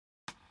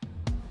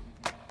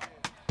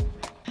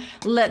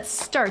Let's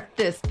start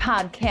this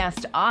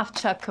podcast off,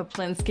 Chuck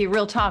Koplinski.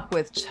 Real talk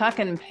with Chuck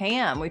and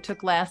Pam. We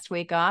took last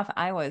week off.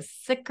 I was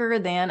sicker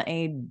than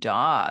a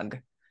dog,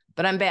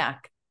 but I'm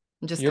back.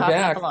 I'm just You're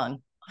coughing up a back, lung.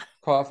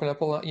 coughing up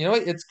a lot. You know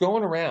what? It's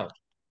going around.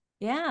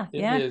 Yeah, It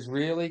yeah. is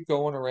really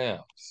going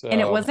around. And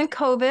it So, wasn't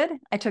COVID.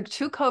 I took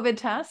 2 COVID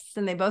tests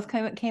and they both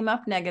came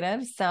up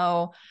negative.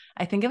 So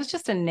I think it was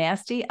just a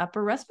nasty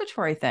upper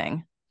respiratory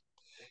thing.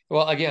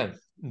 well, again,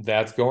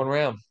 that's going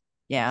around.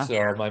 Yeah, So,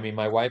 I mean,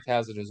 my wife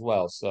has it as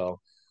well. So,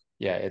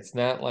 yeah, it's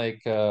not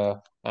like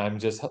I'm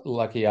just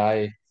lucky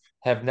I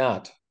have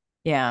not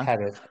yeah,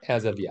 had it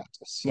as of yet.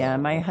 yeah.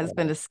 My So,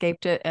 husband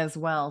escaped it as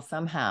well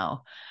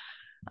somehow.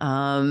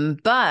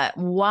 But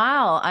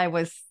while I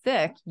was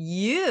sick,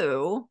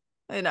 you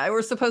and I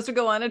were supposed to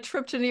go on a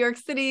trip to New York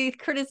City,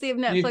 courtesy of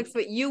you Netflix,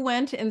 but you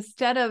went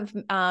instead of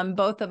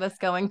both of us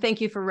going. Thank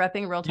you for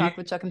repping Real you Talk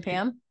with Chuck and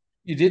Pam.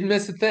 you didn't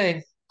miss a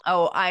thing.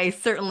 Oh, I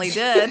certainly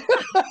did.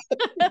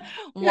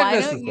 You didn't Why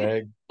miss a don't you?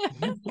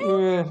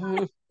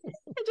 thing.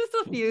 Just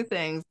a few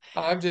things.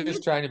 I'm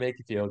just trying to make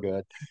you feel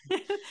good.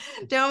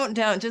 Don't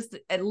just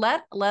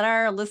let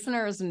our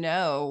listeners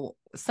know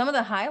some of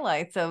the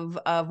highlights of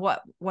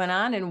what went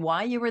on and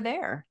why you were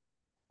there.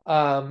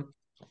 Um,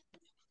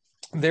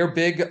 their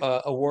big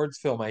awards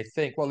film, I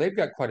think. Well, they've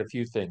got quite a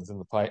few things in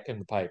the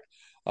pipe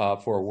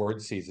for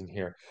award season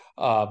here.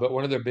 But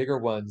one of their bigger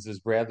ones is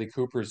Bradley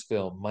Cooper's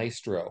film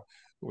Maestro,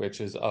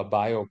 which is a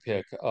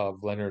biopic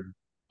of Leonard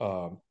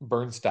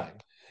Bernstein.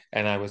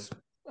 And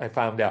I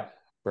found out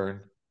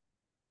Bernstein,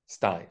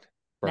 Not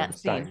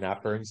Bernstein, seen.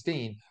 not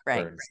Bernstein,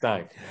 Right.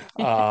 Bernstein.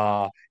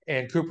 Uh,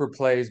 and Cooper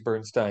plays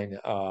Bernstein.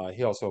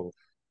 He also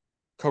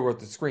co-wrote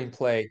the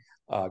screenplay,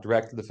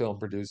 directed the film,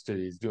 produced it.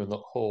 He's doing the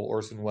whole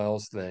Orson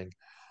Welles thing.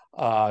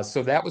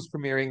 So that was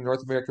premiering,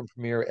 North American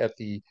premiere at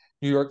the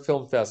New York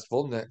Film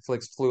Festival.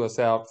 Netflix flew us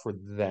out for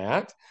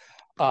that.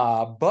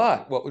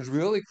 But what was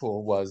really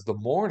cool was the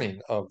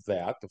morning of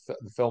that,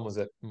 the film was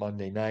at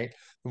Monday night.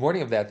 The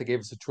morning of that, they gave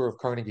us a tour of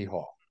Carnegie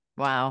Hall.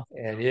 Wow.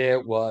 And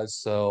it was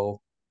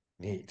so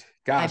neat.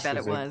 I Gosh, bet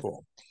it was it was.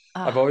 cool.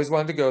 I've Ah, always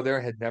wanted to go there,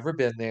 had never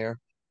been there.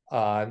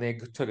 And they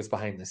took us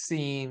behind the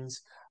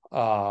scenes.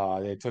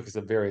 They took us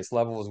at various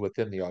levels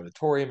within the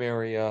auditorium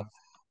area.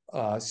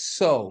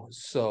 So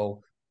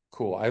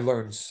cool. I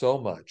learned so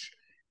much.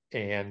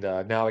 And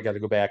now I got to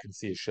go back and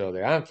see a show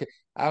there. I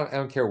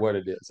don't care what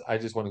it is. I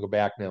just want to go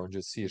back now and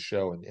just see a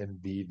show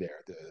and be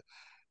there.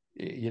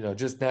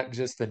 Just not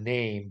just the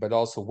name, but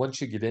also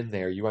once you get in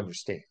there, you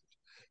understand.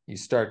 You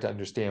start to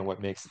understand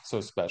what makes it so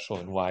special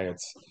and why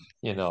it's,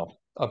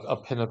 a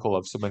pinnacle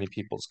of so many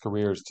people's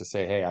careers to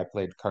say, hey, I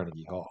played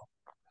Carnegie Hall.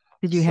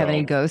 did you have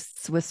any So,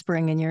 ghosts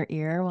whispering in your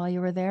ear while you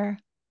were there?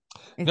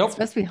 It's nope,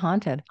 supposed to be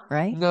haunted,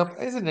 right? nope.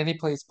 Isn't any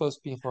place supposed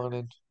to be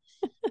haunted?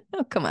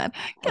 Oh, come on.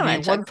 I Come on,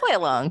 mean, Chuck, play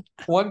along.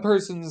 one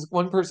person's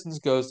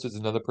ghost is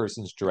another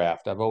person's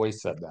draft. I've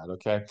always said that.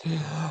 Okay.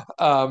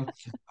 Um,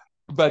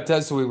 but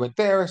so we went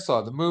there,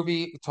 saw the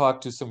movie,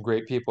 talked to some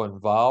great people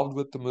involved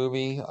with the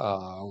movie,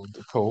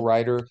 the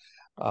co-writer,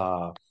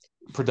 uh,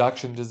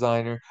 production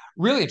designer.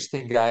 Really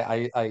interesting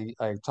guy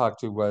I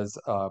talked to was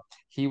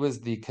he was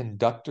the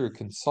conductor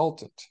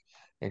consultant,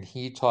 and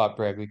he taught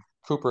Bradley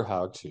Cooper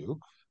how to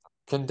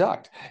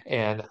conduct.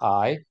 And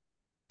I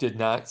did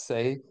not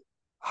say,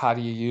 how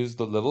do you use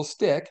the little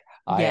stick?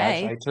 I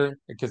Yay. turned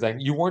because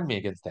you warned me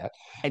against that.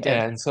 I did.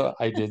 And so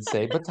I did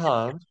say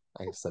baton.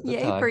 I said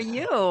Yay for baton.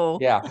 you.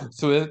 Yeah.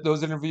 So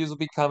those interviews will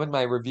be coming.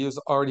 My reviews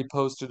already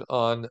posted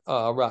on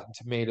Rotten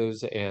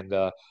Tomatoes. And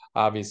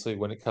obviously,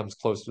 when it comes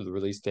close to the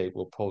release date,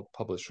 we'll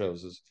publish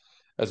shows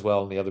as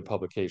well in the other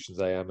publications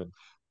I am. And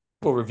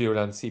we'll review it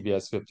on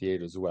CBS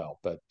 58 as well.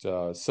 But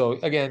so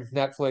again,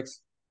 Netflix,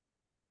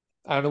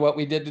 I don't know what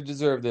we did to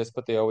deserve this,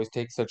 but they always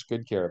take such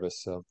good care of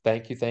us. So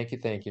thank you,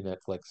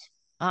 Netflix.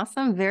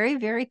 Awesome. Very,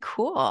 very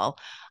cool.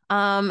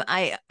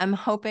 I'm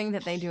hoping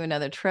that they do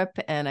another trip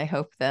and I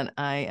hope that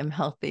I am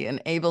healthy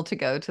and able to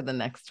go to the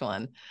next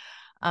one.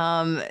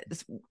 Um,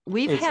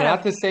 we've It's had a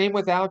not the same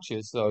without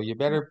you, so you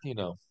better,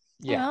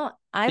 yeah, well,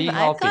 I've be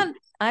I've healthy.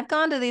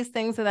 gone to these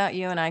things without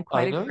you, and I I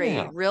quite know you agree.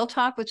 have. Real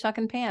talk with Chuck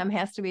and Pam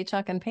has to be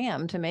Chuck and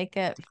Pam to make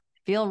it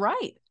feel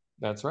right.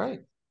 That's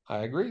right. I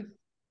agree.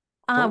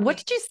 What Totally.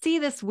 did you see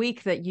this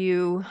week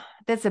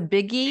that's a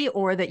biggie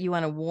or that you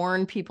want to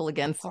warn people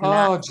against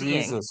not Oh,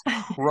 seeing? Jesus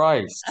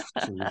Christ.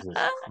 Jesus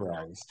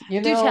Christ.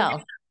 Do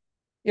tell.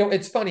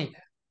 It's funny.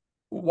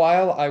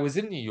 While I was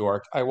in New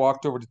York, I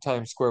walked over to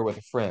Times Square with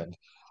a friend,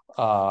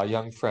 a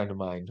young friend of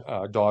mine,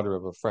 daughter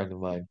of a friend of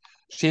mine.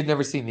 She had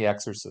never seen The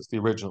Exorcist, the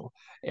original,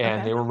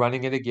 and Okay. they were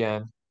running it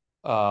again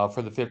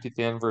for the 50th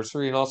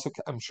anniversary, and also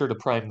I'm sure to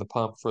prime the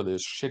pump for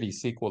this shitty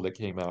sequel that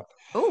came out.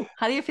 Oh,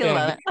 how do you feel And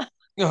about it?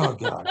 oh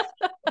God,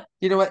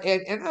 you know what?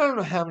 And I don't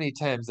know how many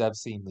times I've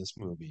seen this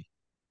movie,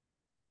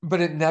 but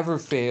it never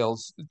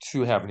fails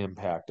to have an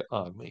impact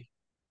on me.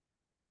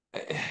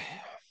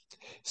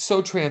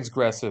 So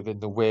transgressive in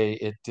the way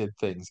it did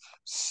things,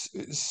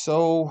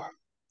 so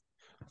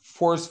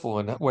forceful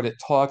in what it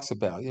talks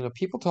about. You know,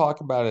 people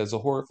talk about it as a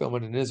horror film,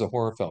 and it is a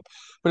horror film,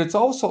 but it's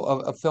also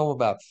a film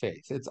about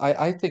faith.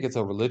 I think it's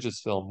a religious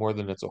film more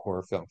than it's a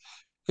horror film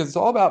because it's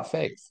all about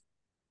faith.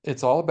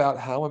 It's all about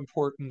how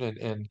important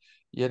and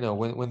you know,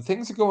 when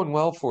things are going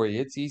well for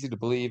you, it's easy to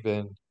believe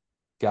in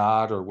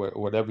God or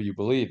whatever you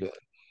believe in.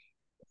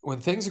 When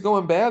things are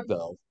going bad,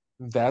 though,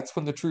 that's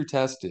when the true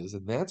test is,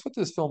 and that's what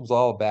this film's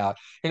all about.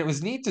 And it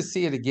was neat to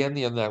see it again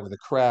the other night with a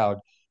crowd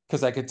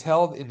because I could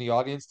tell in the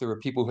audience there were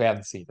people who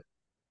hadn't seen it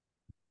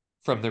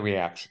from the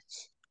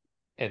reactions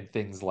and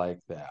things like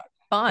that.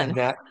 Fun.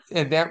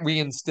 And that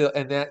reinstill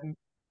and that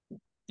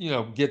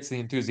gets the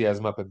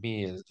enthusiasm up in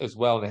me as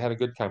well. And I had a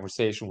good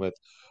conversation with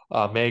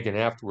Megan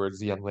afterwards,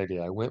 the young lady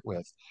I went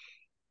with.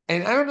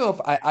 And I don't know if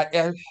I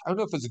don't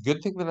know if it's a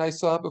good thing that I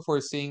saw it before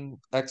seeing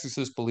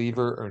Exorcist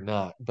Believer or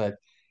not, but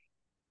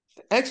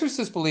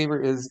Exorcist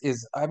Believer is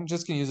I'm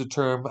just going to use a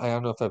term I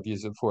don't know if I've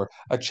used it before,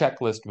 a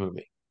checklist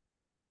movie.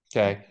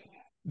 Okay,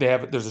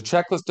 there's a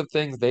checklist of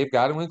things they've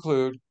got to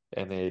include,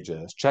 and they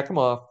just check them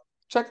off,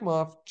 check them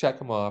off, check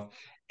them off,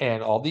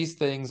 and all these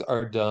things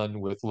are done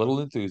with little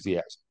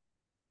enthusiasm.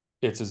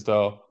 It's as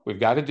though we've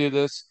got to do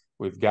this.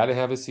 We've got to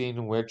have a scene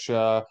in which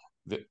the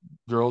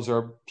girls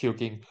are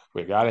puking.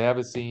 We've got to have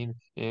a scene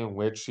in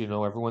which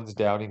everyone's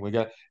doubting.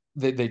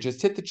 They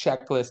just hit the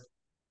checklist,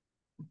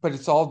 but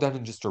it's all done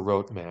in just a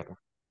rote manner.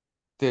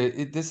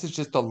 This is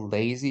just a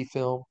lazy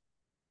film,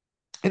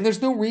 and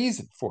there's no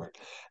reason for it.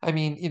 I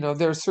mean,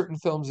 there are certain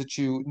films that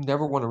you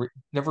never want to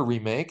never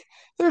remake.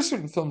 There are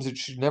certain films that you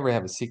should never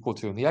have a sequel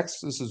to, and The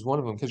Exorcist is one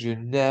of them because you're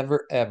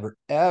never, ever,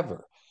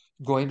 ever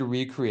going to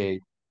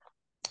recreate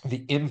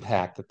the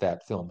impact that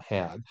that film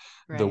had,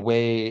 the Right.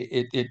 way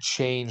it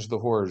changed the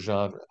horror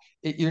genre.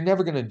 You're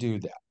never going to do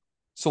that.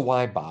 So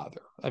why bother?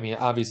 I mean,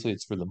 obviously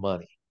it's for the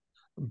money,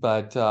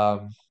 but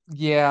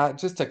yeah,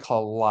 just a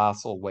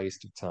colossal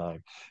waste of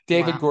time.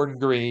 David Wow. Gordon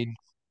Green,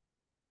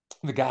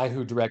 the guy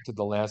who directed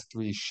the last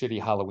three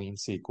shitty Halloween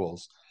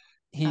sequels,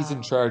 he's in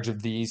Oh, charge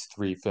of these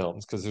three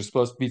films because there's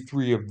supposed to be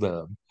three of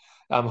them.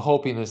 I'm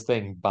hoping this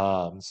thing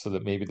bombs so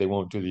that maybe they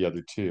won't do the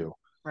other two.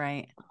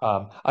 right.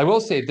 I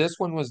will say this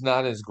one was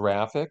not as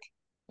graphic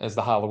as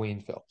the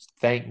Halloween films.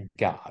 Thank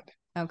God.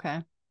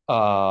 Okay.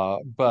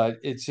 But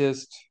it's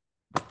just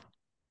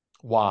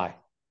why?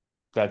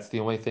 That's the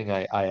only thing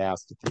I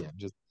asked at the end.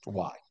 Just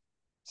why?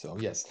 So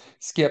yes,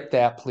 skip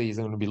that, please.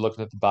 I'm going to be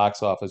looking at the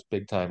box office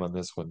big time on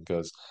this one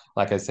because,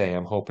 like I say,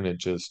 I'm hoping it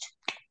just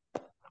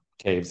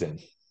caves in.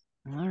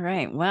 All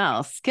right.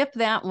 Well, skip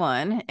that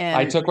one.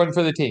 I And took one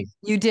for the team.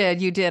 you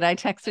did. I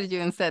texted you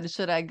and said,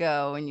 should I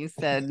go? And you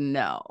said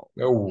no.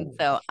 And Oh,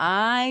 so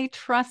I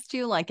trust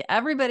you like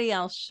everybody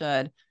else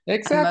should on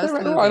exactly most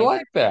right. Oh, I movies.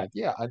 like that.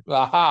 Yeah.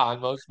 Aha,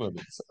 on most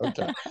movies.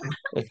 Okay.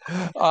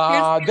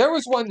 Here's There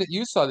was one that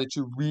you saw that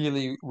you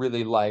really,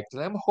 really liked,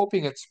 and I'm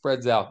hoping it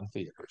spreads out in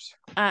theaters.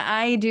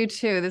 I do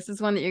too. This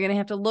is one that you're going to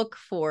have to look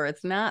for.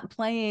 It's not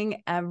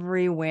playing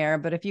everywhere,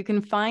 but if you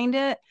can find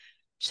it,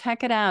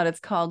 check it out. It's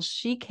called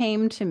She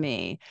Came to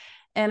Me.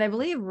 And I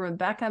believe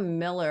Rebecca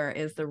Miller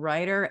is the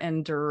writer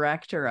and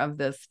director of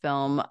this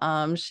film.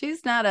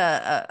 She's not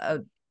I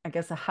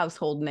guess, a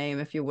household name,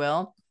 if you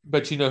will.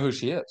 But you know who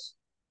she is.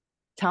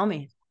 Tell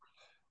me.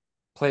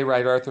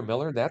 Playwright Arthur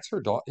Miller, that's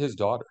his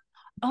daughter.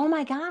 Oh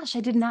my gosh, I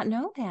did not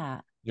know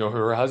that. You know who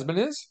her husband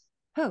is?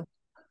 Who?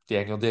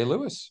 Daniel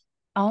Day-Lewis.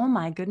 Oh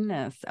my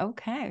goodness.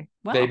 Okay.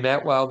 They Well,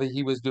 met while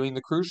he was doing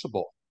The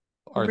Crucible,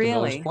 Arthur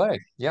Miller's really? play.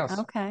 Yes.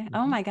 Okay. Oh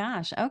Mhm. my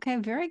gosh. Okay,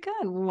 very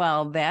good.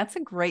 Well, that's a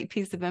great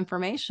piece of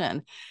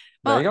information.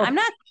 There Well, you go. I'm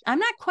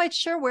not quite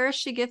sure where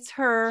she gets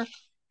her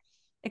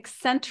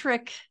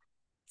eccentric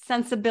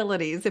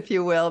sensibilities, if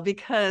you will,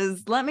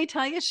 because let me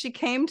tell you, She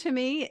Came to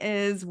Me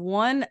is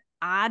one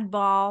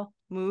oddball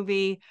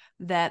movie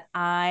that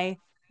I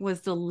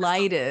was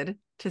delighted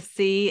to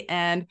see.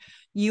 And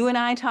you and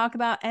I talk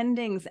about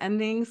endings.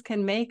 Endings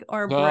can make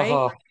or break.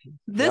 Uh-huh.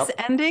 This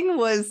Yep. ending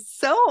was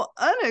so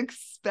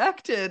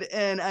unexpected,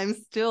 and I'm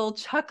still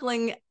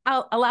chuckling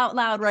out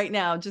loud right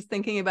now, just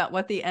thinking about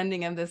what the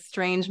ending of this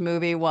strange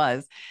movie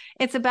was.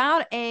 It's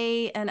about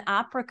an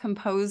opera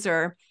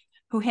composer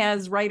who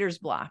has writer's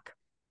block,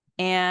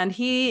 and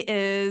he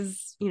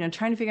is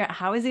trying to figure out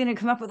how is he going to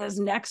come up with his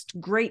next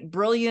great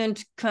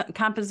brilliant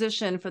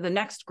composition for the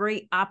next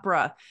great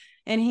opera.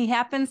 And he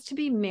happens to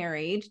be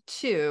married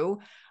to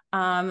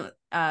Anne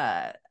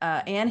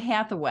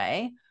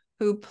Hathaway,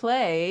 who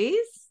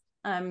plays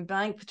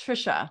blank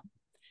Patricia.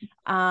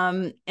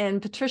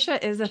 And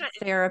Patricia is a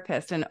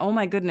therapist, and oh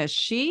my goodness,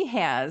 she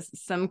has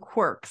some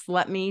quirks,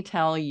 let me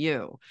tell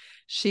you.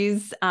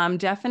 She's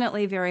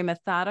definitely very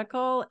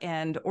methodical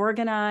and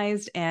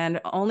organized, and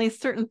only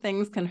certain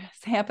things can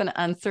happen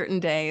on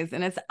certain days.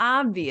 And it's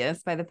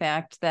obvious by the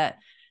fact that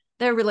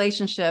their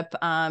relationship,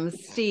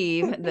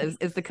 Steve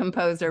is the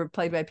composer,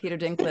 played by Peter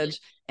Dinklage,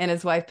 and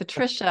his wife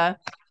Patricia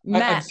I'm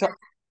met sorry.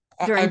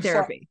 during I'm sorry.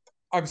 therapy.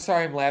 I'm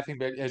sorry I'm laughing,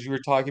 but as you were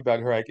talking about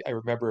her, I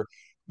remember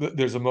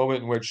there's a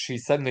moment in which she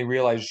suddenly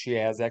realizes she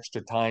has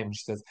extra time.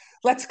 She says,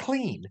 "Let's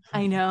clean."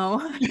 I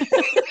know.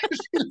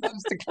 She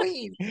loves to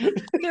clean.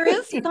 There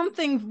is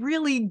something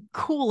really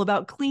cool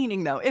about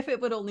cleaning, though, if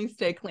it would only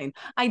stay clean.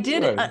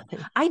 Right.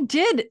 I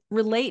did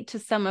relate to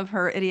some of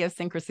her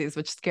idiosyncrasies,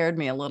 which scared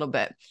me a little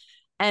bit.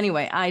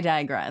 Anyway, I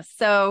digress.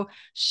 So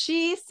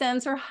she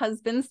sends her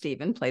husband,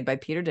 Stephen, played by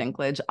Peter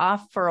Dinklage,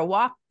 off for a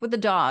walk with the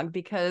dog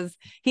because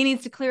he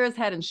needs to clear his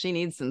head and she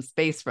needs some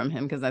space from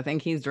him because I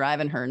think he's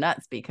driving her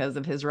nuts because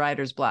of his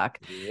writer's block.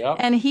 Yep.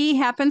 And he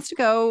happens to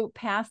go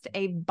past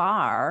a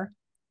bar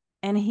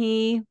and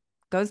he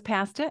goes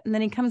past it and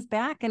then he comes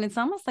back and it's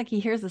almost like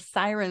he hears a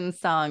siren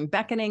song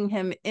beckoning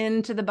him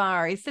into the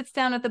bar. He sits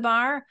down at the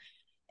bar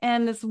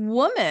and this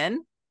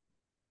woman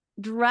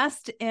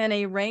dressed in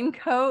a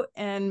raincoat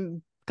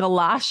and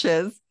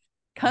galoshes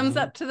comes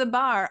Mhm. up to the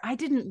bar. I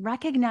didn't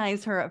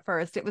recognize her at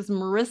first. It was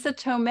Marissa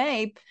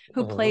Tomei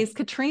who Uh-huh. plays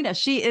Katrina.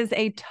 She is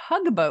a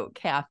tugboat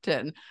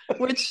captain,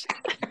 which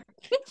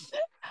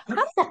how,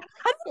 how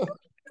do you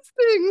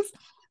things?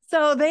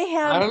 So they I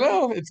have don't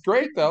know. It's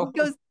great though.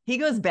 he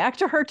goes back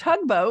to her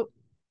tugboat.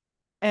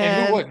 And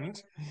who And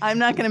wouldn't? I'm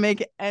not going to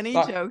make any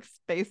Uh, jokes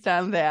based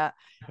on that.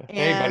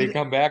 hey, buddy, And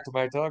come back to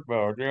my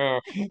tugboat. Yeah.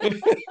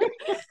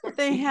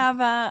 they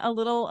have a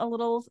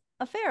little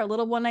affair, a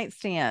little one night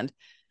stand.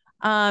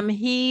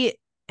 He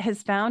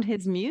has found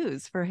his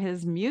muse for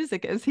his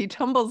music as he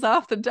tumbles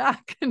off the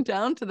dock and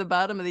down to the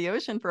bottom of the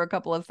ocean for a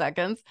couple of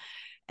seconds.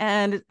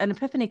 And an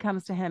epiphany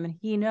comes to him, and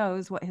he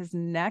knows what his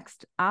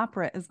next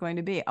opera is going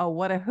to be. Oh,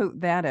 what a hoot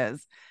that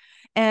is.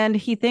 And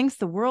he thinks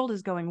the world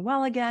is going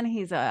well again.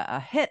 He's a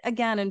hit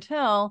again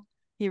until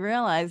he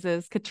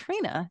realizes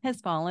Katrina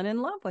has fallen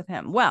in love with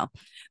him. Well,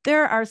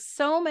 there are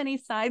so many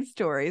side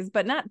stories,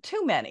 but not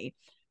too many.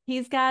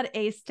 He's got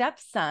a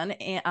stepson,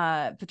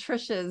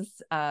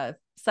 Patricia's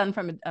son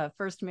from a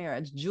first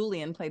marriage,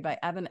 Julian, played by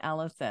Evan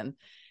Ellison,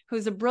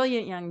 who's a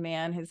brilliant young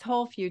man. His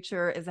whole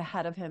future is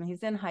ahead of him.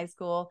 He's in high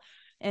school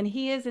and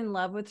he is in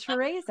love with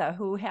Teresa,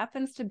 who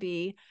happens to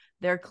be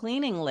their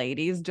cleaning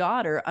lady's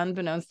daughter,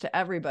 unbeknownst to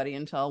everybody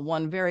until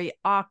one very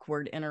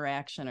awkward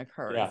interaction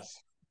occurs.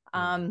 Yes.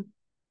 Um,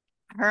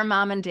 her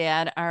mom and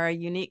dad are a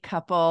unique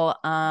couple.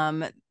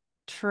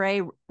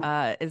 Trey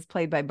is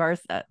played by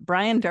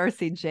Brian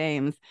Darcy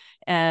James,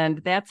 and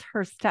that's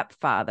her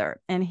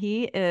stepfather. And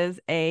he is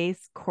a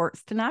court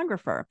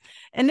stenographer.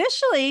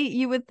 Initially,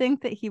 you would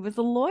think that he was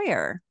a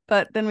lawyer,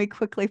 but then we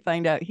quickly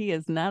find out he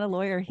is not a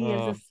lawyer. He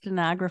is a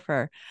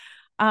stenographer.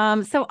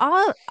 So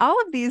all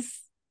of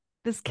this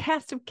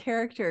cast of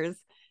characters,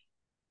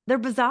 they're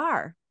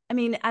bizarre. I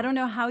mean, I don't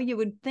know how you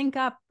would think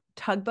up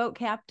tugboat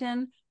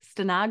captain,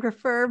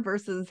 stenographer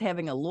versus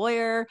having a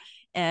lawyer,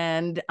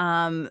 and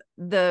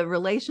the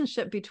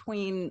relationship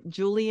between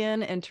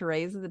Julian and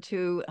Teresa, the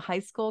two high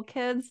school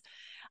kids,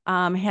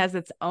 has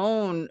its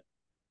own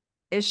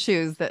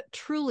issues that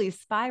truly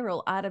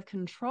spiral out of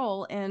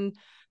control. And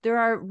there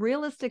are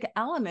realistic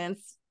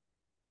elements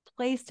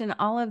placed in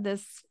all of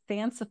this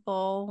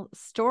fanciful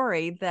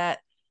story that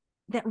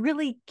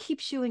really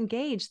keeps you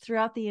engaged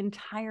throughout the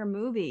entire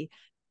movie.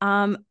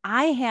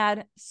 I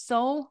had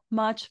so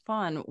much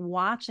fun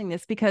watching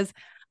this because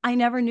I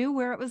never knew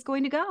where it was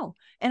going to go.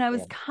 And I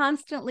was Yeah.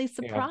 constantly Yeah.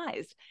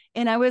 surprised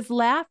and I was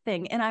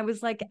laughing and I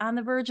was like on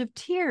the verge of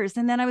tears.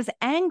 And then I was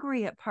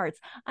angry at parts.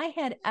 I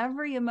had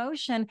every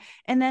emotion.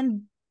 And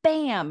then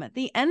bam,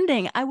 the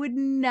ending. I would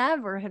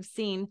never have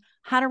seen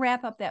how to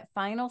wrap up that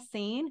final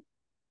scene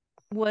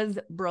was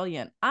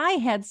brilliant. I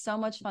had so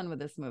much fun with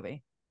this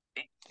movie.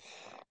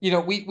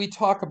 We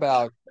talk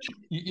about,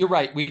 you're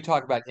right, we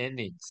talk about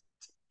endings.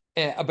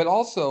 But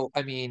also,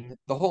 I mean,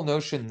 the whole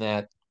notion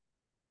that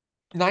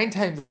 9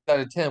 times out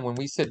of 10, when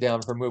we sit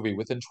down for a movie,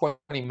 within 20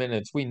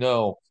 minutes, we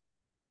know,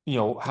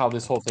 how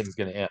this whole thing's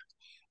going to end.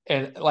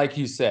 And like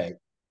you say,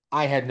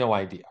 I had no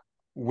idea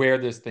where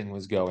this thing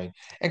was going.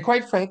 And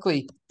quite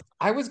frankly,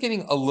 I was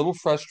getting a little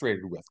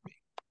frustrated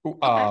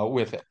Okay.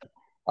 with it.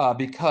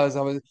 Because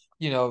I was,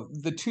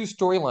 the two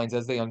storylines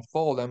as they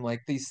unfold, I'm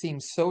like, these seem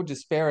so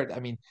disparate. I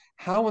mean,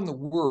 how in the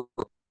world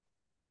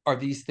are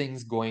these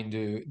things going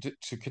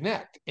to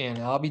connect? And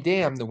I'll be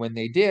damned, when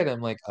they did,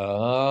 I'm like,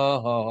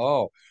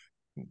 oh,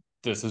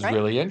 this is Right.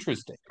 really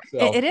interesting.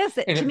 So, It is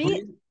and to it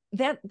me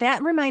brings,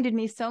 that reminded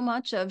me so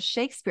much of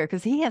Shakespeare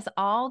because he has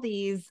all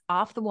these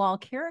off the wall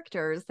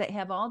characters that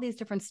have all these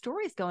different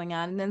stories going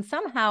on. And then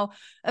somehow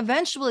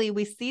eventually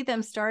we see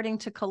them starting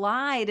to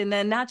collide and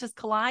then not just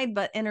collide,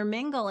 but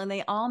intermingle and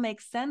they all make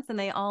sense and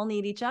they all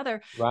need each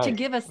other to right,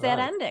 give us that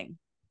right, ending.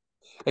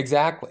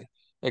 exactly.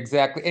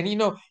 Exactly. And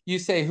you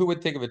say who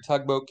would think of a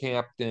tugboat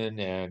captain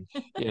and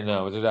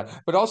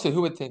but also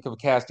who would think of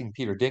casting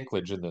Peter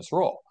Dinklage in this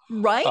role?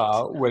 Right?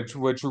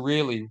 Which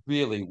really,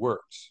 really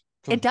works.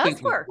 It does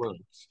Completely work.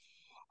 works.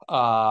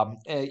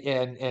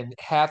 And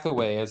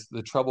Hathaway as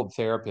the troubled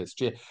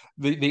therapist.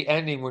 The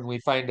ending when we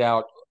find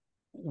out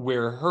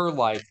where her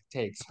life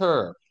takes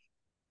her.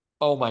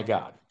 Oh my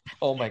God.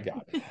 Oh my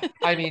God.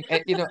 I mean,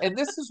 you know, and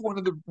this is one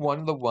of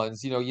the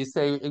ones, you know, you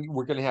say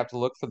we're going to have to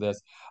look for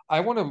this. I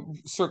want to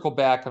circle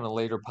back on a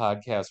later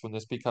podcast when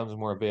this becomes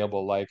more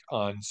available, like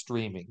on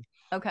streaming,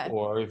 Okay.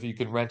 or if you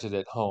can rent it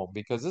at home,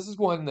 because this is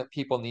one that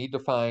people need to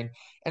find.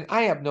 And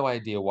I have no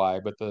idea why,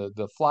 but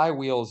the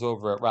flywheel is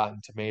over at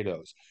Rotten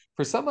Tomatoes.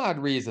 For some odd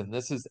reason,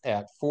 this is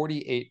at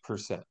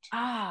 48%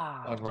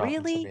 Ah, on Rotten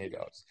really?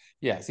 Tomatoes.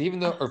 Yes, even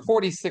though, Ah, or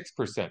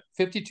 46%,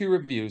 52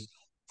 reviews,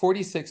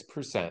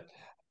 46%.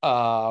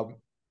 Um,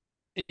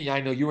 yeah, I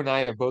know you and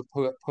I have both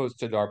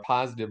posted our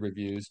positive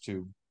reviews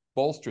to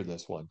bolster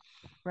this one.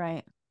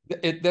 right.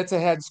 That's a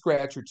head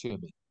scratcher to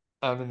me.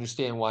 I don't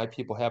understand why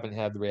people haven't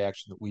had the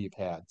reaction that we've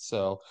had.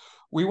 So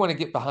we want to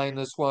get behind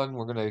this one.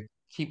 We're going to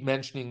keep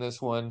mentioning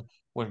this one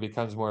when it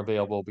becomes more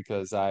available,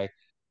 because I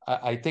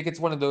think it's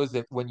one of those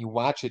that when you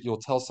watch it,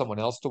 you'll tell someone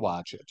else to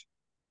watch it,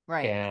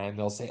 Right. and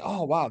they'll say,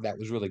 "Oh, wow, that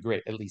was really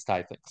great." At least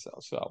I think so.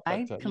 But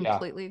I yeah.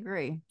 completely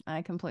agree.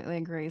 I completely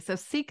agree. So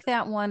seek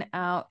that one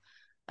out.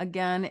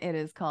 Again, it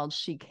is called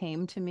She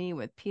Came to Me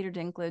with Peter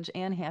Dinklage,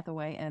 Anne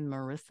Hathaway, and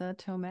Marissa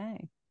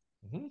Tomei.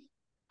 Mhm.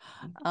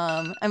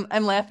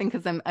 I'm laughing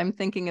because I'm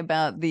thinking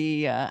about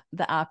the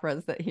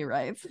operas that he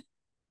writes.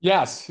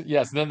 Yes,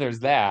 yes. And then there's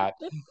that.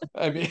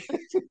 I mean,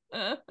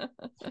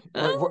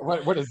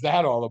 what is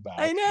that all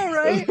I about? know,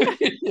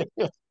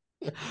 right?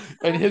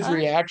 And his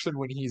reaction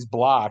when he's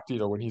blocked, you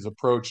know, when he's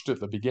approached at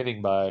the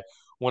beginning by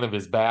one of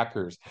his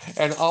backers.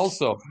 And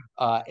also,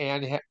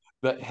 the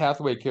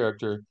Hathaway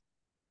character,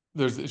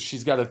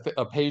 she's got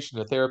a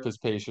patient, a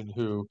therapist patient,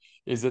 who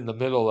is in the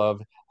middle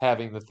of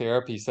having the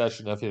therapy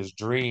session of his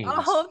dreams.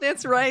 Oh,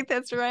 that's right.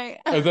 That's right.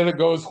 And then it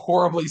goes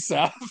horribly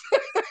south,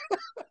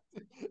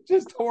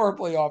 just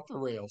horribly off the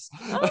rails.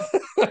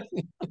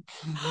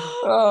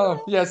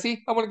 Oh, yeah.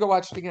 See, I want to go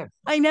watch it again.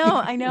 I know,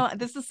 I know.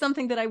 This is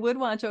something that I would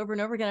watch over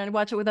and over again. I'd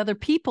watch it with other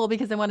people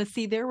because I want to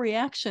see their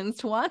reactions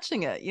to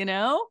watching it, you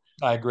know?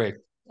 I agree.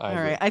 I All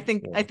right. agree.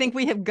 I Yeah. think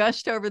we have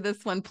gushed over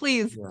this one.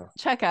 Please Yeah.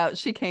 check out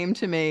She Came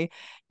to Me.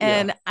 Yeah.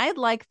 And I'd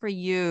like for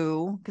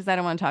you, because I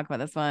don't want to talk about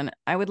this one,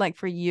 I would like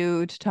for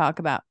you to talk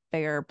about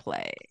Fair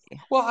Play.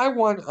 Well, I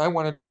want to talk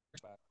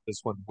about this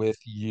one with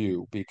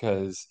you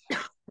because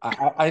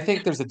I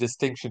think there's a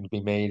distinction to be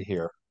made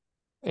here,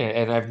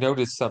 and I've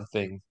noticed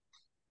something.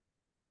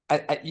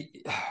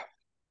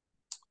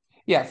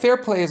 Yeah, Fair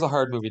Play is a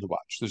hard movie to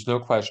watch. There's no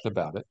question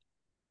about it.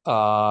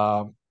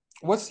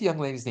 What's the young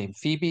lady's name?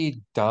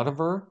 Phoebe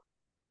Donover?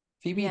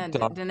 Phoebe Yeah,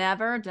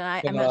 Denever.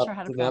 I'm not sure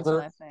how to pronounce her Donover.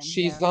 last name.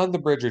 She's Yeah, on the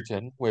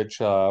Bridgerton,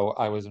 which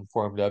I was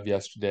informed of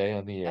yesterday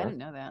on the I air. didn't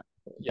know that.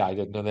 Yeah, I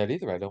didn't know that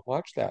either. I don't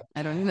watch that.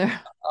 I don't either.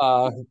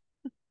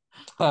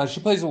 Uh, she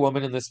plays a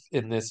woman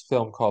in this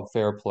film called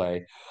Fair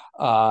Play,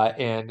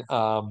 and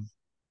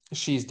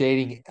she's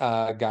dating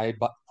a guy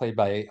played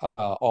by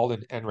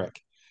Alden Ehrenreich.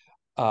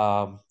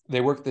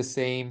 They work the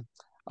same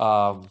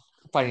um,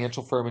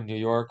 financial firm in New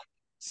York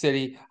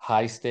City,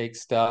 high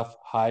stakes stuff,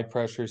 high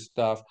pressure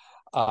stuff.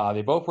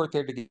 They both work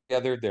there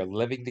together. They're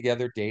living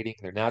together, dating.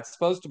 They're not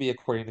supposed to be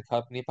according to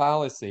company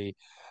policy,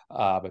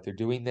 but they're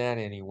doing that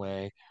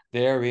anyway.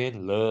 They're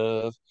in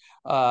love.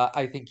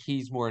 I think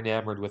he's more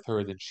enamored with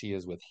her than she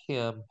is with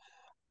him.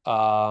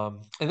 And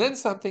then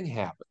something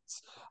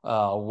happens.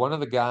 One of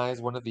the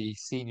guys, one of the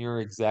senior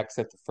execs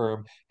at the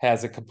firm,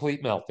 has a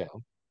complete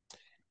meltdown,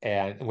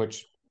 and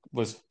which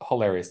was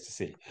hilarious to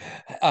see.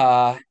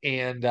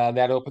 And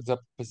that opens up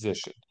a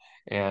position.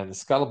 And the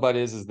scuttlebutt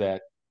is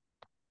that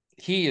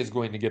he is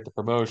going to get the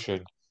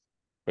promotion,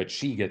 but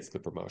she gets the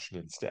promotion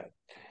instead.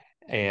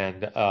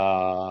 And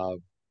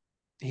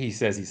he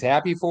says he's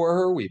happy for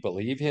her. We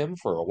believe him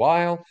for a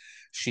while.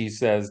 She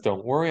says,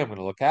 "Don't worry, I'm going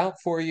to look out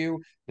for you.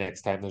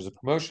 Next time there's a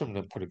promotion, I'm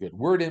going to put a good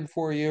word in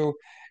for you."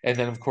 And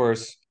then, of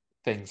course,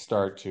 things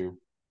start to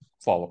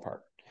fall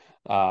apart.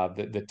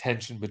 The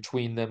tension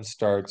between them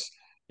starts,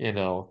 you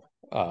know,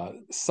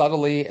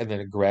 subtly, and then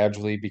it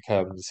gradually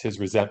becomes his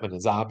resentment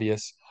is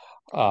obvious.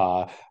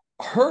 Uh,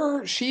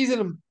 she's in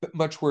a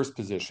much worse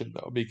position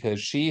though, because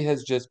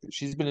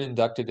she's been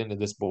inducted into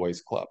this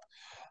boys' club.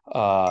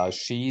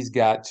 She's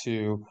got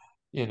to,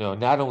 you know,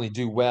 not only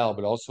do well,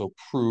 but also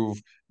prove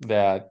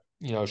that,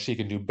 you know, she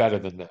can do better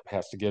than them,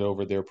 has to get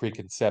over their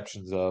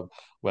preconceptions of,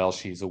 well,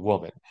 she's a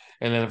woman.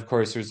 And then, of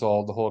course, there's the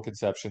whole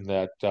conception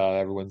that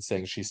everyone's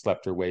saying she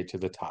slept her way to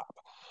the top.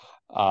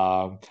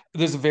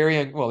 There's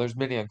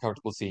many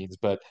uncomfortable scenes,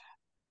 but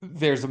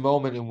there's a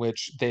moment in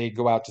which they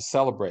go out to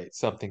celebrate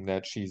something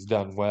that she's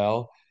done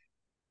well,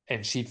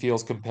 and she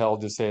feels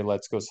compelled to say,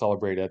 let's go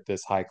celebrate at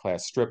this high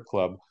class strip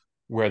club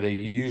where they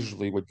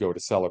usually would go to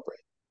celebrate.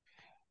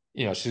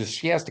 You know,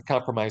 she has to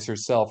compromise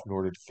herself in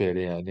order to fit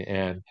in,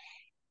 and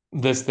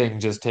this thing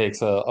just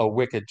takes a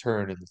wicked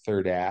turn in the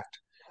third act.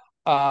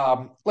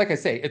 Like I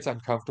say, it's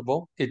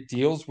uncomfortable. It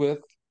deals with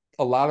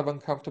a lot of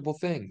uncomfortable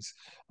things.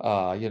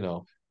 You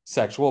know,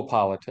 sexual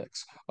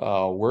politics,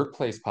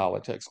 workplace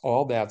politics,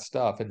 all that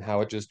stuff, and how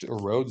it just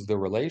erodes the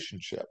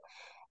relationship.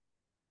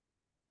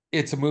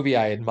 It's a movie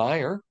I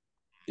admire.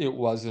 It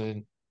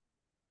wasn't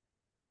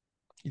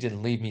It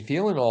didn't leave me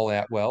feeling all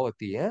that well at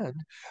the end,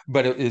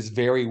 but it is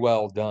very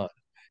well done.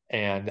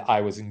 And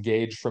I was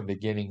engaged from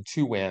beginning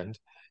to end.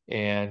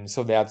 And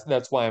so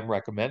that's why I'm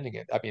recommending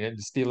it. I mean,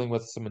 it's dealing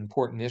with some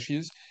important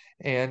issues.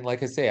 And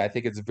like I say, I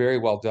think it's very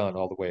well done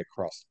all the way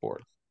across the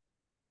board.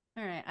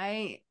 All right.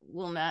 I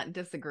will not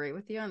disagree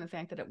with you on the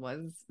fact that it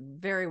was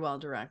very well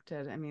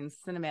directed. I mean,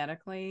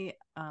 cinematically,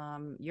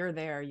 you're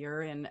there,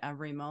 you're in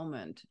every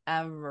moment,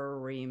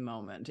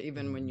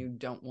 even when Mhm. you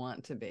don't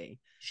want to be.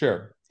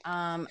 Sure.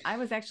 I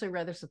was actually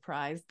rather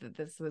surprised that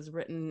this was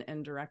written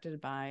and directed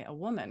by a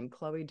woman,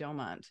 Chloe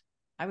Domont.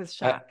 I was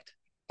I, shocked.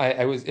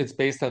 it's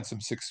based on some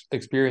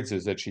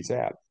experiences that she's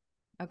had.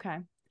 Okay.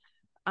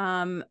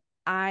 Um,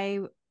 I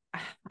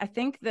I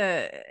think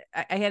I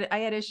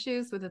had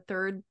issues with the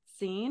third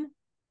scene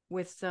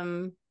with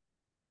some,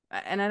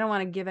 and I don't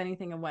want to give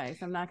anything away,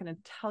 so I'm not going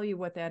to tell you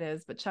what that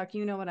is, but Chuck,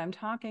 you know what I'm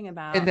talking And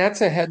about.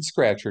 that's a head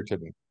scratcher to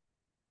me,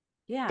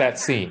 Yeah. that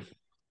scene.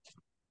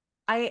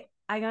 I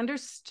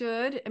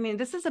understood. I mean,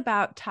 this is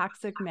about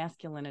toxic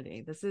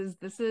masculinity. This is,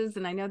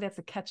 and I know that's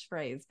a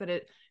catchphrase, but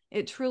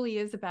it truly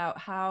is about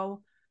how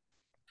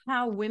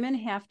women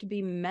have to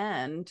be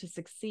men to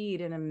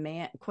succeed in a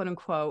man, quote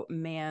unquote,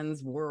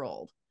 man's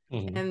world.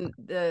 Mhm. And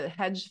the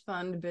hedge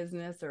fund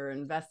business or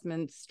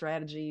investment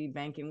strategy,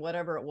 banking,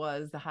 whatever it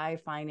was, the high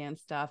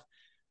finance stuff,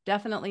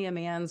 definitely a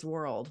man's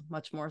world,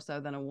 much more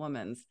so than a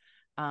woman's,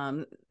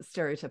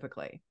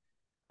 stereotypically.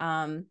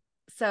 Um,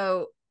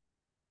 so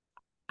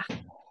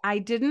I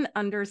didn't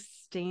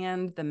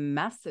understand the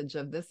message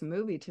of this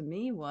movie. To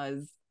me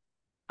was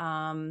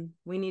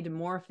we need to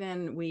morph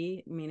in,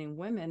 we meaning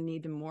women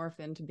need to morph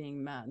into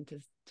being men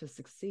to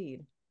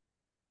succeed.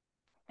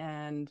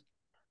 And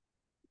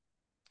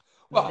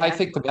Well, I that's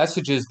think the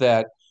message is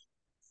that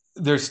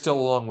there's still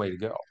a long way to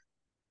go.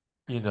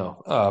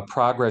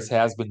 Progress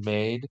has been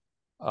made,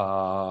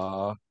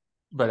 uh,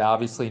 but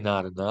obviously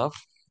not enough.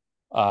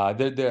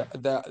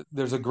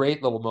 There's a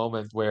great little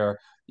moment where,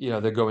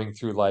 they're going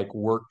through like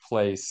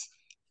workplace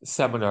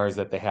seminars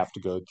that they have to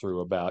go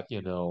through about,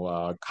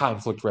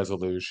 conflict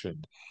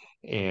resolution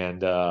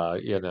and,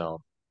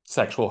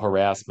 sexual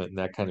harassment and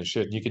that kind of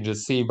shit. And you can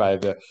just see by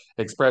the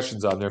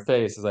expressions on their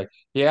face, it's like,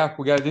 yeah,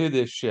 we got to do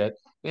this shit.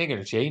 It ain't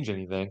going to change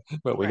anything,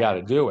 but we got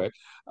right, to do it.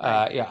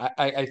 right. Yeah,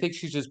 I think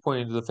she's just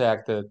pointing to the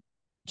fact that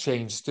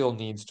change still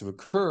needs to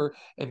occur.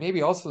 And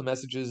maybe also the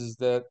message is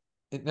that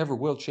it never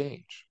will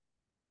change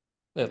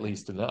at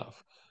least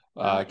enough.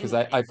 Well, Because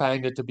I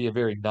find it to be a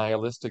very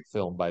nihilistic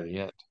film by the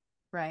end.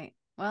 right.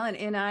 Well,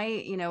 and I,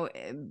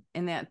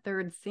 in that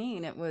third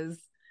scene, it was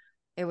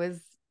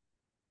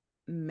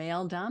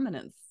male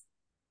dominance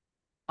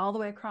all the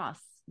way across,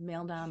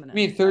 male I mean,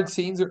 dominance. So third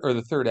scenes or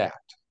the third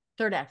act.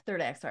 third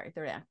act, sorry,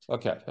 third act.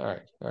 Okay, all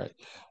right.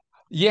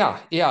 Yeah,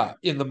 yeah,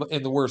 in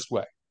the worst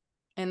way.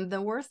 In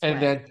the worst And way.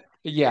 then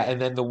yeah,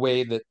 and then the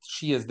way that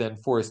she is then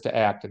forced to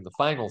act in the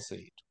final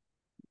scene.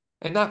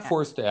 And not Yeah,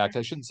 forced to act,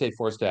 I shouldn't say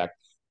forced to act,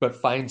 but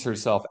finds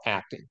herself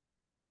acting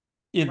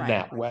in right.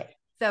 that way.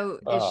 So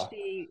Uh,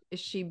 is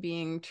she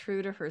being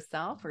true to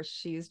herself, or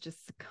she's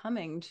just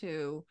succumbing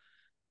to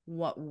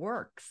what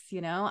works?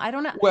 I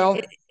don't know. It well,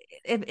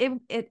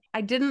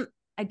 I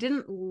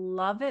didn't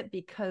love it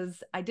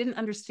because I didn't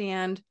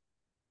understand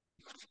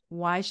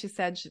why she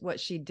said what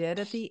she did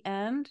at the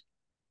end.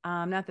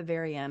 Not the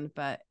very end,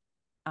 but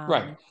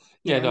right. um,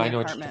 Yeah, no, in the I know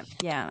what apartment.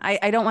 Yeah.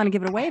 I don't want to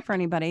give it away for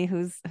anybody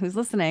who's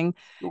listening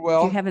if you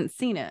well, haven't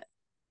seen it.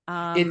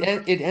 Um,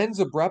 it ends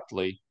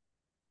abruptly,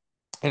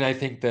 and I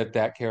think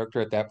that character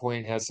at that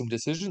point has some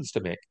decisions to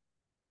make,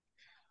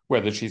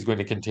 whether she's going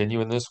to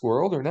continue in this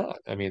world or not.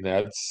 I mean,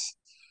 that's,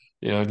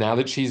 now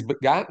that she's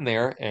gotten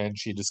there and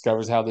she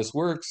discovers how this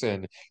works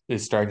and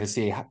is starting to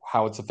see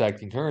how it's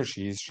affecting her,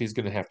 she's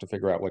going to have to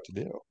figure out what to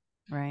do.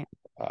 right.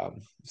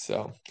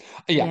 So,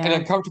 yeah, an Yeah.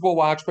 uncomfortable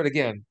watch, but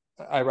again,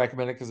 I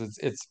recommend it because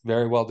it's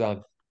very well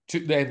done.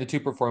 And the two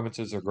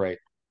performances are great.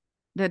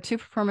 The two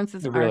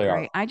performances They are really are.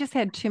 great. I just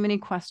had too many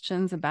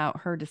questions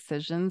about her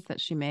decisions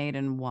that she made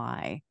and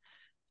why.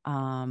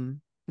 I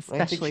think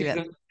Especially she's that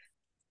in,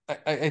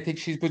 I think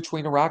she's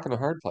between a rock and a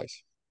hard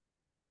place.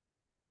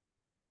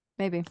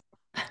 maybe.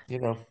 You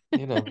know,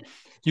 you know,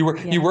 you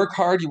Yeah, work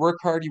hard, you work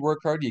hard, you work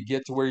hard, you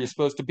get to where you're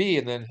supposed to be,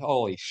 and then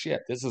holy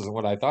shit, this isn't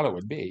what I thought it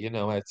would be.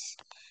 It's,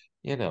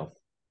 you know,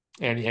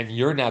 and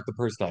you're not the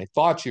person I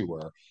thought you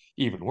were,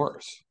 even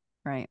worse.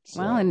 right.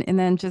 Well, So and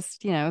then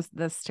just,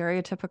 the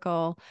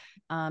stereotypical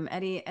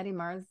Eddie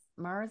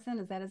Marzen,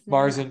 is that his name?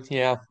 Marzin,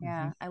 yeah,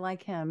 Yeah, I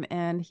like him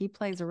and he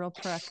plays a real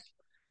prick.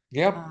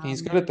 yep,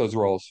 he's Um good at those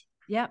roles.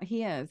 yeah,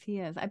 he is. He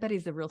is. I bet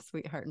he's a real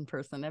sweetheart in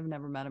person. I've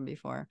never met him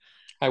before.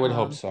 I would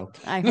hope Um so.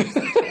 I hope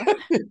so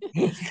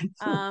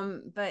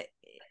too. But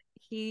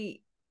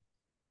he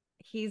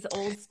he's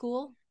old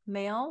school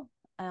male,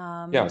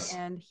 Yes,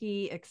 and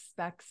he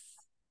expects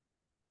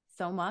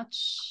so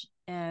much,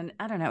 and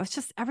I don't know, it's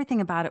just everything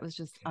about it was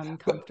just but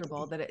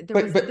uncomfortable, that there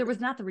but was but there was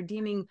not the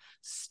redeeming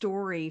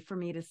story for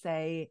me to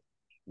say,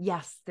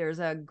 yes, there's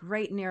a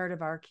great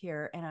narrative arc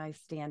here and I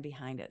stand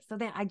behind it, so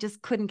that I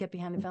just couldn't get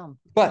behind the film.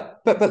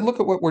 but look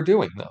at what we're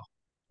doing though.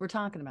 We're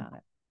talking about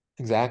it.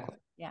 Exactly.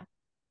 Yeah,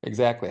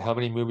 Exactly. How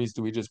many movies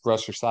do we just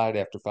brush aside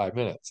after 5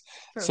 minutes?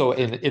 true. So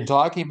in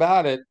talking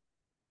about it,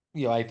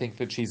 I think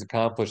that she's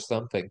accomplished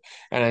something.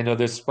 And I know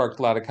this sparked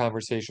a lot of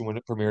conversation when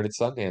it premiered at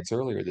Sundance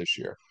earlier this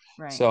year.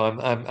 Right. So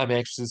I'm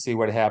anxious to see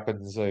what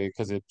happens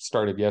because it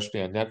started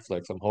yesterday on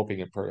Netflix. I'm hoping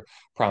it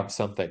prompts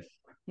something.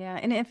 Yeah.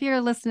 And if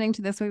you're listening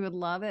to this, we would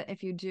love it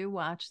if you do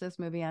watch this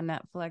movie on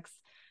Netflix.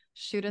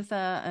 Shoot us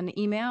an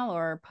email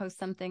or post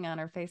something on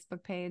our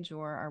Facebook page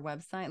or our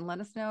website and let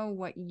us know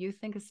what you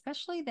think,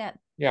 especially that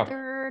Yeah.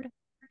 third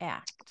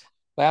act.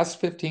 Last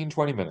 15,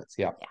 20 minutes.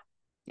 Yeah. Yeah.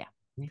 Yeah.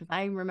 Because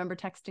I remember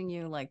texting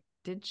you, like,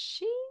 did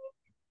she?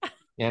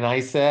 And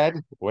I said,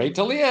 wait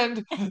till the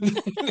end.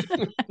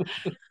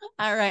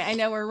 All right. I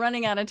know we're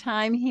running out of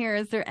time here.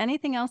 Is there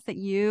anything else that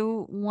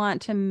you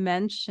want to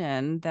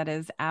mention that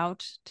is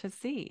out to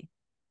see?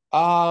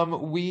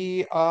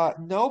 We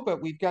no,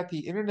 but we've got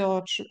the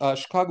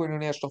Chicago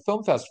International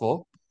Film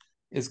Festival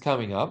is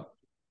coming up.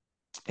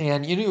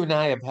 And you and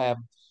I have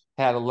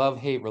had a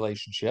love-hate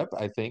relationship,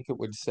 I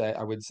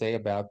would say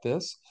about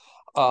this.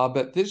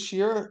 But this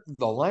year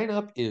the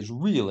lineup is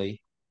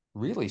really,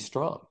 really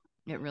strong.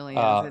 It really is.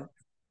 Uh,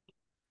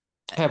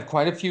 have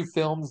quite a few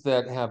films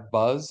that have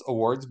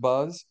awards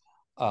buzz,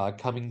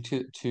 coming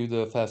to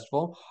the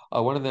festival.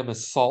 One of them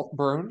is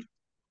Saltburn,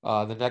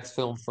 the next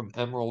film from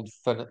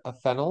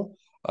Fennell.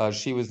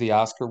 She was the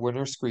Oscar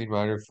winner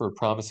screenwriter for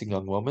Promising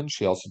Young Woman.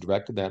 She also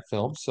directed that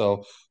film,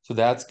 so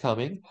that's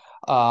coming.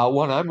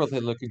 One I'm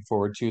really looking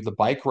forward to, The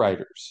Bike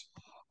Riders,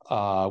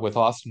 with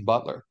Austin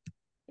Butler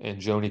and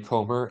Joni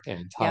Comer and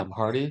Yep. Tom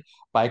Hardy.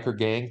 Biker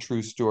gang,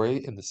 true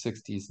story in the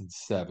 60s and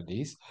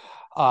 70s.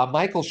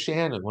 Michael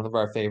Shannon, one of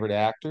our favorite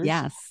actors,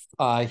 Yes.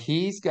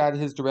 he's got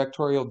his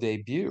directorial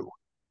debut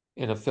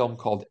in a film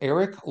called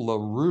Eric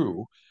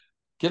LaRue.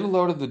 Get a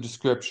load of the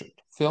description.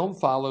 Film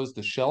follows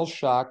the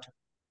shell-shocked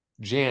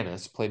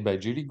Janice, played by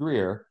Judy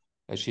Greer,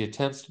 as she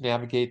attempts to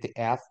navigate the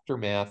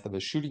aftermath of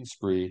a shooting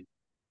spree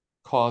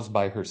caused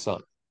by her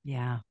son.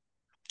 Yeah.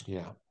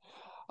 Yeah.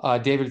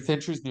 David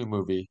Fincher's new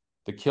movie,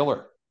 The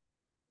Killer,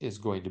 is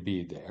going to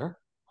be there.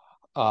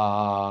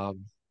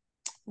 Um,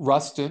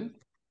 Rustin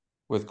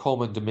with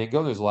Coleman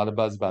Domingo. There's a lot of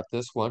buzz about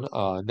this one.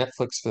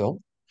 Netflix film.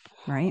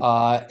 Right.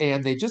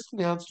 And they just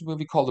announced a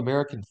movie called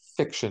American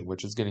Fiction,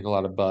 which is getting a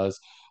lot of buzz.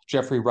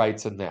 Jeffrey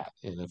Wright's in that.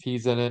 And if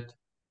he's in it,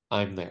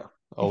 I'm there.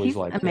 Always He's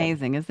like him.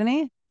 amazing, isn't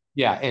he?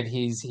 Yeah, and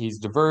he's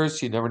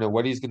diverse. You never know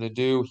what he's going to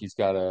do.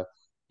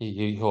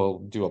 He'll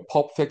do a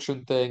pulp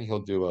fiction thing.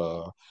 He'll do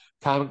a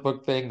comic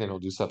book thing. Then he'll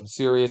do something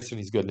serious, and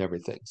he's good in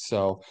everything.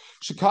 So,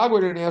 Chicago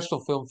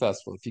International Film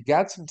Festival. If you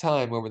got some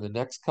time over the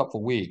next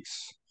couple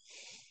weeks,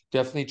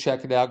 definitely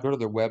check it out. Go to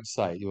their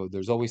website.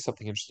 There's always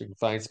something interesting to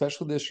find,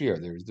 especially this year.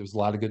 There's a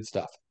lot of good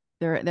stuff.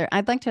 There.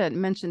 I'd like to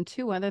mention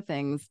two other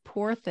things.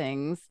 Poor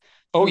Things,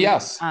 Oh who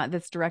yes,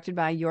 that's directed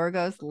by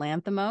Yorgos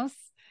Lanthimos,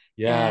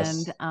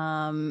 yes,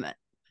 and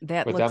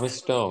that with Emma looks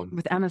Stone.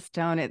 with Emma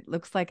Stone. It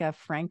looks like a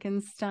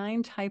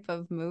Frankenstein type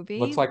of Looks movie,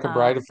 like a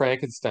Bride of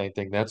Frankenstein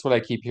thing. That's what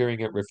I keep hearing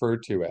it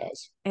referred to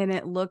as. and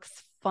it looks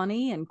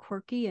funny and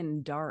quirky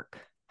and dark.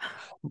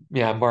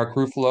 Yeah, Mark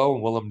Ruffalo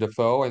and Willem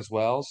Dafoe as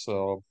well.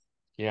 So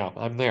yeah,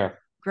 I'm there.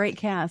 Great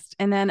cast.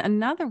 And then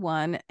another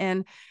one,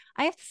 and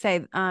I have to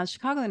say,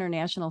 Chicago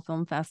International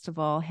Film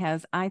Festival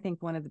has, I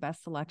think, one of the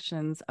best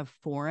selections of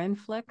foreign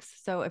flicks.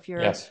 So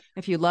Yes.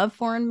 if you love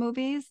foreign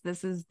movies,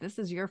 this is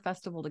your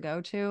festival to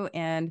go to.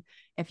 And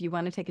if you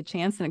want to take a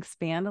chance and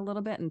expand a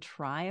little bit and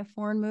try a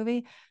foreign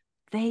movie,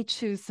 they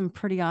choose some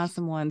pretty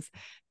awesome ones.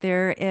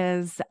 There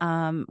is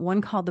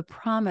one called The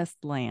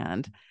Promised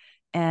Land,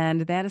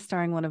 and that is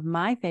starring one of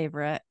my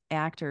favorite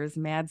actors,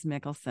 Mads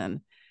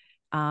Mikkelsen.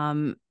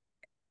 Um,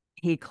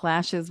 he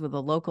clashes with a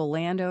local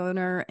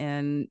landowner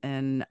in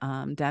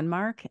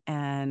Denmark,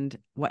 and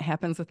what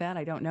happens with that,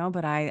 I don't know.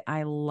 But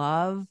I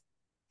love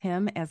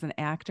him as an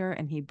actor,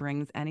 and he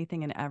brings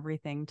anything and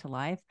everything to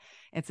life.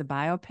 It's a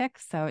biopic,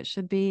 so it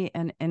should be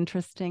an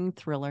interesting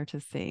thriller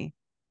to see.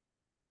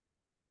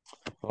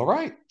 All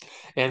right.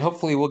 And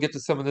hopefully we'll get to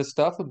some of this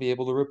stuff and be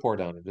able to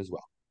report on it as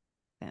well.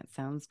 That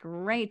sounds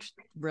great.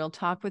 Real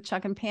Talk with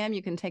Chuck and Pam.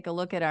 You can take a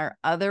look at our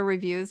other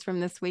reviews from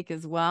this week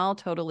as well.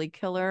 Totally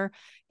Killer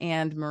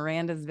and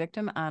Miranda's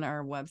Victim on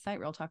our website,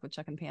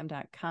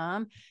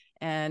 realtalkwithchuckandpam.com.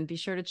 And be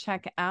sure to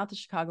check out the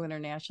Chicago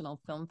International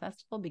Film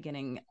Festival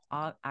beginning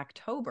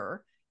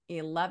October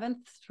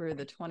 11th through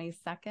the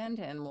 22nd.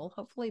 And we'll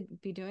hopefully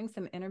be doing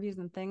some interviews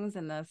and things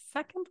in the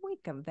second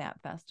week of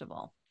that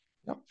festival.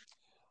 Yep.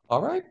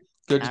 All right.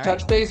 Good to All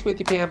touch right. base with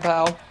you, Pam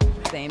Pal.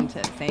 Same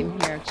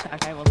here,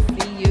 Chuck. I will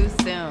see you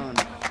soon.